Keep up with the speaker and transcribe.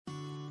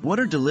What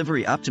are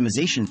delivery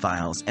optimization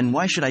files and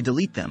why should I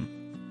delete them?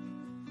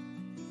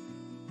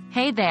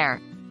 Hey there!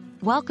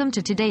 Welcome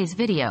to today's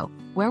video,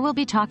 where we'll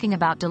be talking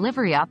about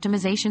delivery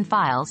optimization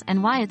files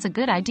and why it's a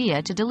good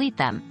idea to delete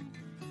them.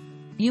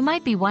 You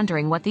might be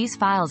wondering what these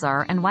files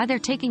are and why they're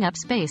taking up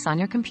space on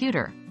your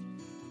computer.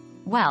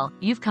 Well,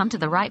 you've come to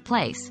the right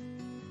place.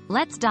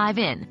 Let's dive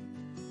in.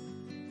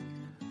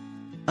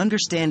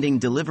 Understanding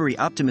delivery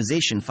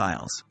optimization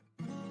files.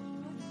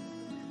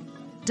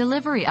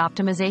 Delivery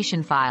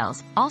optimization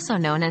files, also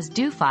known as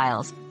DO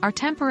files, are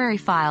temporary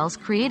files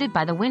created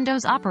by the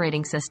Windows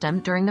operating system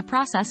during the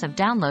process of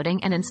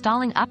downloading and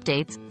installing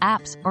updates,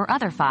 apps, or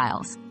other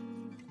files.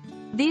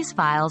 These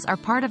files are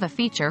part of a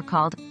feature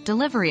called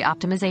delivery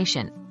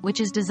optimization, which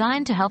is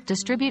designed to help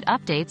distribute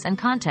updates and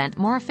content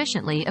more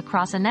efficiently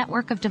across a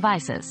network of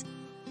devices.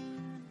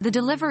 The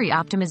delivery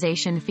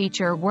optimization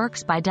feature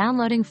works by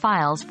downloading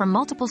files from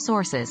multiple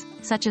sources,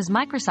 such as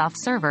Microsoft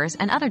servers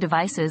and other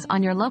devices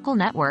on your local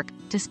network,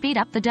 to speed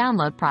up the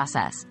download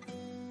process.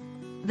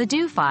 The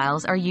DO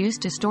files are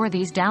used to store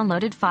these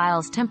downloaded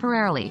files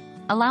temporarily,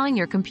 allowing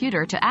your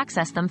computer to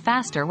access them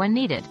faster when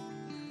needed.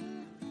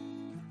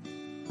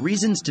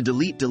 Reasons to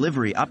delete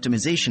delivery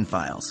optimization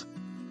files.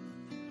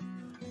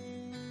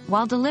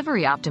 While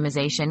delivery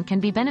optimization can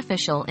be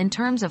beneficial in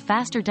terms of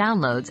faster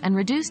downloads and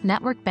reduced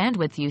network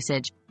bandwidth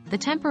usage, the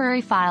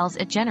temporary files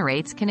it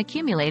generates can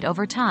accumulate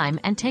over time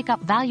and take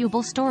up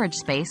valuable storage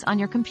space on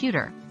your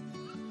computer.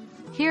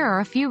 Here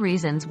are a few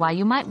reasons why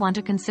you might want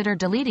to consider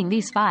deleting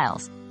these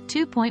files.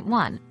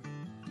 2.1.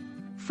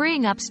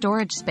 Freeing up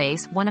storage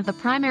space. One of the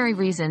primary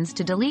reasons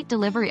to delete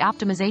delivery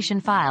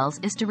optimization files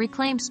is to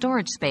reclaim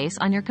storage space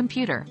on your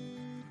computer.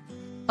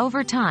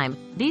 Over time,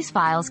 these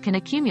files can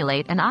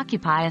accumulate and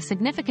occupy a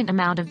significant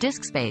amount of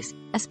disk space,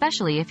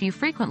 especially if you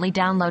frequently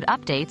download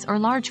updates or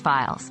large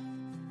files.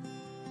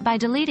 By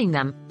deleting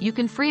them, you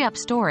can free up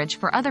storage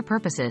for other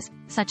purposes,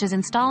 such as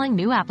installing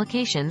new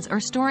applications or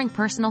storing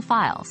personal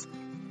files.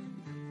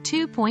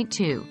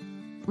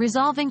 2.2.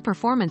 Resolving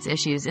performance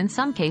issues. In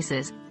some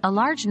cases, a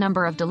large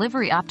number of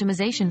delivery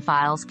optimization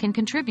files can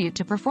contribute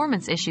to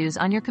performance issues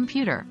on your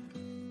computer.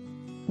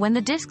 When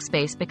the disk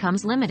space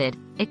becomes limited,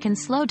 it can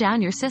slow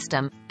down your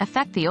system,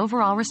 affect the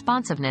overall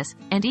responsiveness,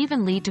 and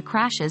even lead to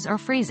crashes or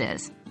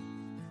freezes.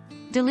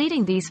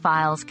 Deleting these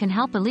files can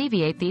help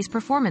alleviate these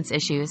performance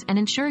issues and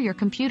ensure your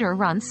computer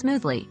runs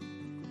smoothly.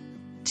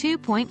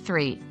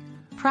 2.3.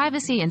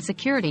 Privacy and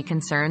security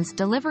concerns.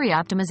 Delivery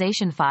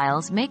optimization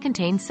files may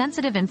contain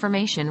sensitive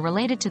information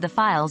related to the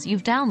files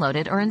you've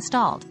downloaded or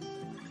installed.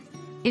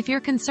 If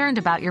you're concerned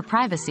about your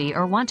privacy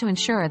or want to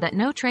ensure that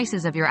no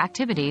traces of your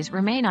activities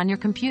remain on your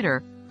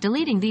computer,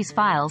 deleting these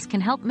files can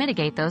help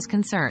mitigate those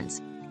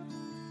concerns.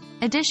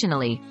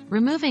 Additionally,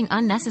 removing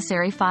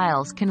unnecessary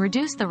files can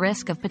reduce the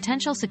risk of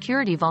potential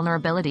security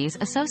vulnerabilities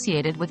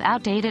associated with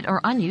outdated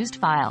or unused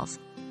files.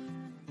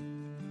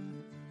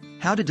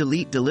 How to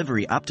delete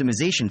delivery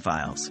optimization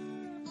files.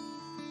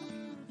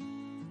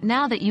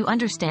 Now that you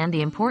understand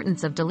the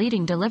importance of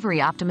deleting delivery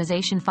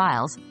optimization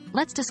files,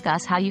 let's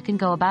discuss how you can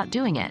go about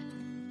doing it.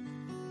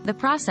 The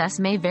process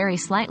may vary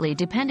slightly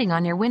depending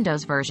on your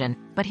Windows version,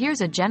 but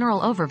here's a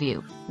general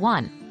overview.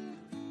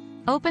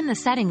 1. Open the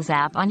Settings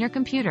app on your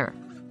computer.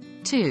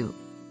 2.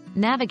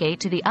 Navigate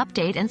to the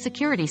Update and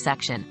Security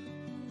section.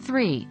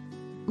 3.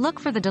 Look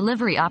for the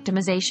Delivery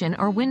Optimization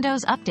or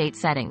Windows Update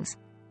settings.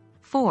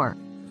 4.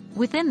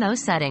 Within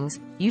those settings,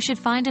 you should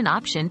find an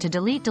option to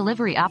delete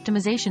delivery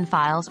optimization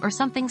files or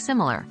something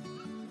similar.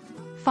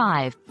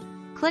 5.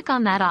 Click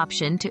on that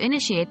option to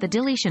initiate the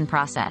deletion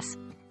process.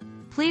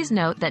 Please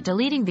note that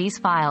deleting these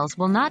files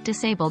will not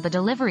disable the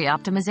delivery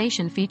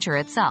optimization feature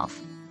itself.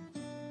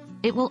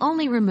 It will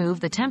only remove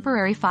the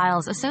temporary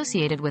files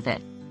associated with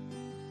it.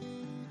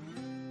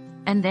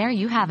 And there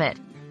you have it.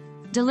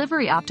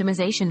 Delivery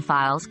optimization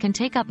files can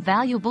take up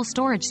valuable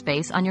storage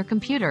space on your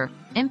computer,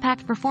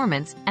 impact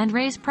performance, and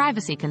raise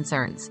privacy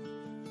concerns.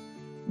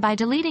 By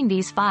deleting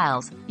these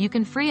files, you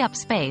can free up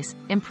space,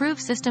 improve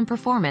system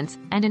performance,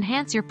 and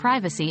enhance your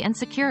privacy and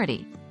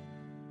security.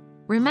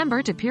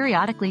 Remember to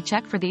periodically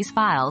check for these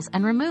files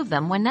and remove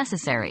them when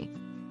necessary.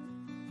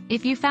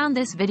 If you found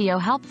this video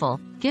helpful,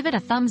 give it a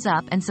thumbs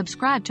up and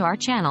subscribe to our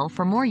channel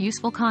for more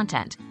useful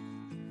content.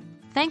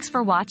 Thanks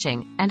for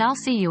watching, and I'll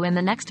see you in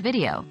the next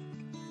video.